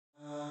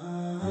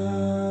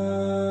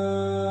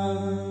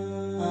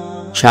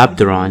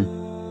Chapter on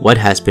what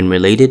has been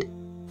related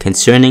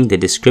concerning the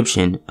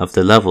description of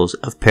the levels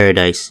of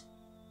paradise.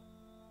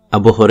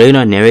 Abu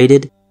Hurairah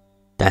narrated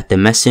that the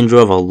Messenger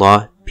of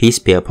Allah, peace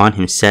be upon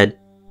him, said,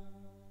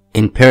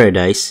 "In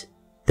paradise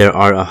there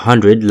are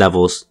 100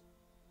 levels.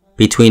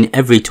 Between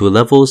every two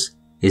levels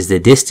is the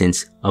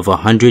distance of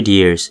 100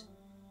 years.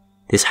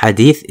 This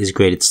hadith is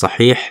graded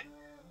sahih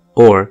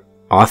or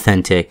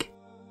authentic.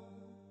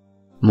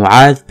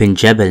 Mu'adh bin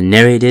Jabal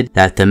narrated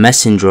that the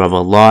Messenger of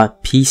Allah,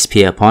 peace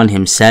be upon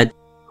him, said,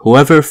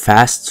 "Whoever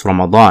fasts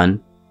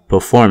Ramadan,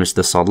 performs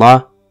the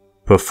salah,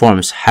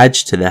 performs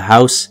hajj to the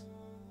house,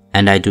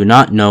 and I do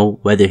not know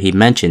whether he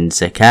mentioned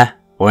zakah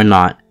or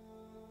not,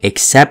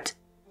 except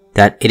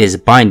that it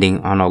is binding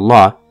on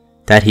Allah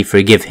that he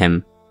forgive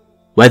him,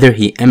 whether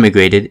he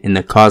emigrated in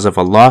the cause of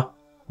Allah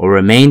or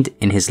remained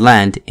in his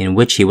land in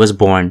which he was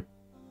born."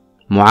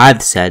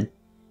 Mu'adh said,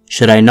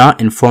 "Should I not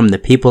inform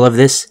the people of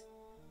this?"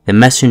 The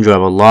Messenger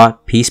of Allah,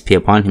 peace be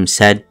upon him,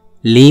 said,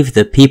 "Leave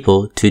the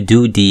people to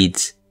do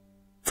deeds.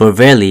 For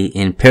verily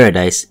in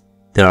paradise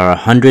there are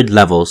 100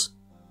 levels.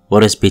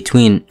 What is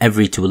between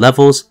every two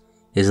levels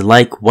is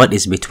like what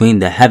is between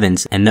the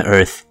heavens and the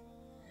earth.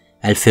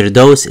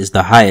 Al-Firdaus is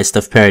the highest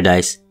of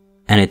paradise,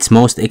 and its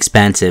most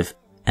expansive,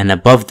 and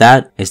above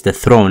that is the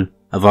throne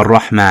of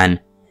Ar-Rahman,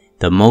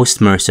 the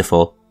most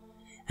merciful,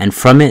 and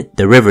from it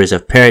the rivers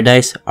of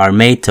paradise are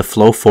made to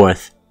flow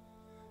forth.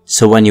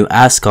 So when you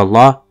ask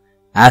Allah,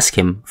 ask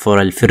him for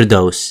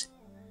Al-Firdaus."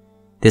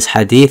 This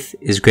hadith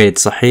is graded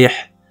sahih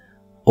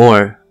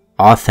or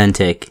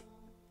authentic.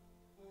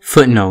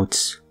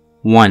 Footnotes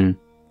 1.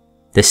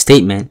 The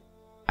statement,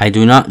 "I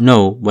do not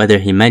know whether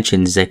he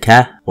mentioned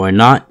zakah or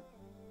not,"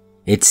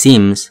 it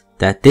seems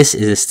that this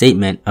is a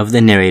statement of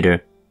the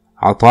narrator,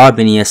 Ata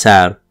bin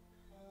Yasar,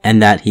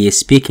 and that he is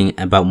speaking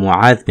about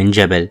Mu'adh bin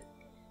Jabal.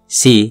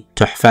 See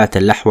Tuhfat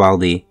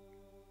al-Ahwadi.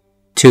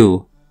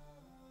 2.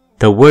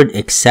 The word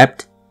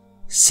 "except"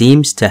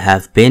 seems to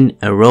have been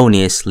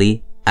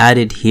erroneously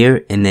added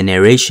here in the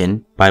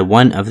narration by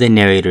one of the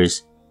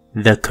narrators.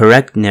 The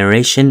correct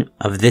narration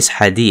of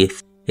this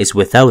hadith is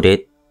without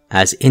it,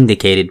 as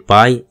indicated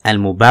by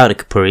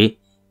Al-Mubarakpuri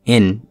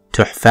in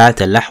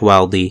Tuhfat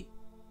al-Ahwadi.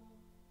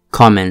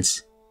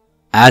 Comments.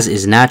 As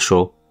is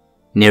natural,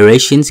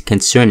 narrations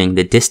concerning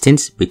the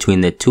distance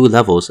between the two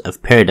levels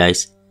of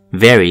paradise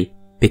vary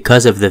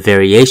because of the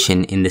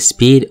variation in the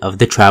speed of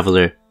the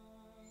traveler.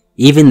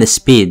 Even the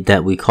speed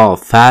that we call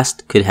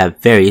fast could have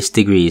various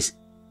degrees.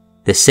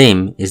 The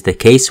same is the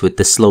case with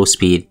the slow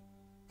speed.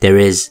 There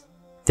is,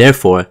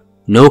 therefore,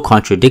 no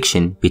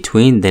contradiction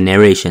between the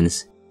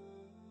narrations.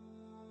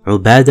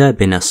 Ubadah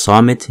bin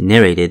as-Samit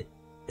narrated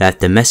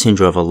that the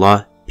Messenger of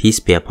Allah, peace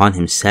be upon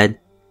him, said,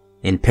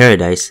 "In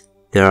paradise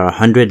there are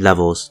 100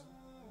 levels.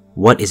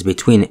 What is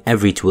between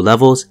every two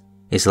levels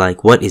is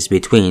like what is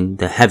between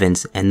the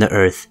heavens and the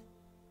earth.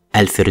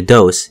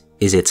 Al-Firdaus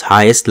is its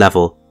highest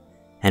level,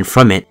 and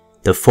from it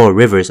the 4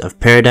 rivers of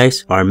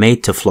paradise are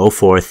made to flow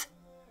forth.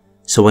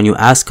 So when you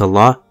ask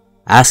Allah,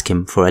 ask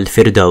him for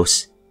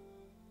Al-Firdaus."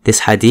 This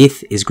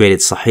hadith is graded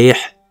sahih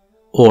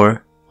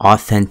or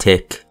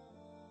authentic.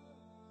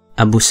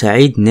 Abu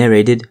Sa'id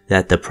narrated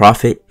that the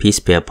Prophet, peace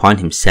be upon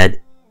him,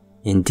 said,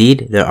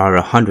 "Indeed there are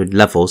 100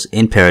 levels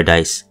in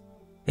paradise.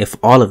 If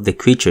all of the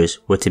creatures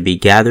were to be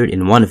gathered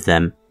in one of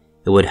them,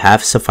 it would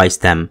have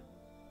sufficed them."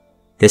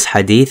 This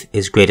hadith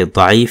is graded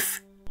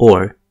da'if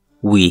or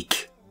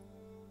weak.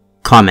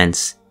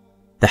 Comments.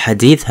 The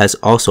hadith has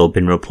also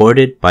been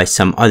reported by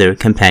some other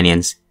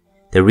companions.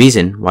 The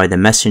reason why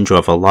the Messenger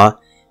of Allah,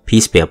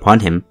 peace be upon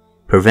him,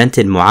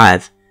 prevented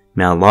Mu'adh,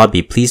 may Allah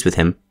be pleased with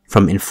him,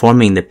 from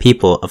informing the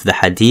people of the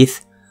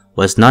hadith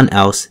was none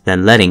else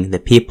than letting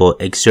the people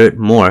exert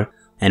more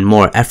and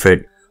more effort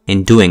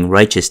in doing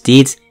righteous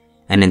deeds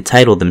and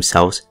entitle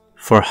themselves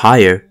for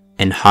higher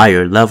and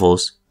higher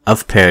levels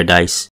of paradise.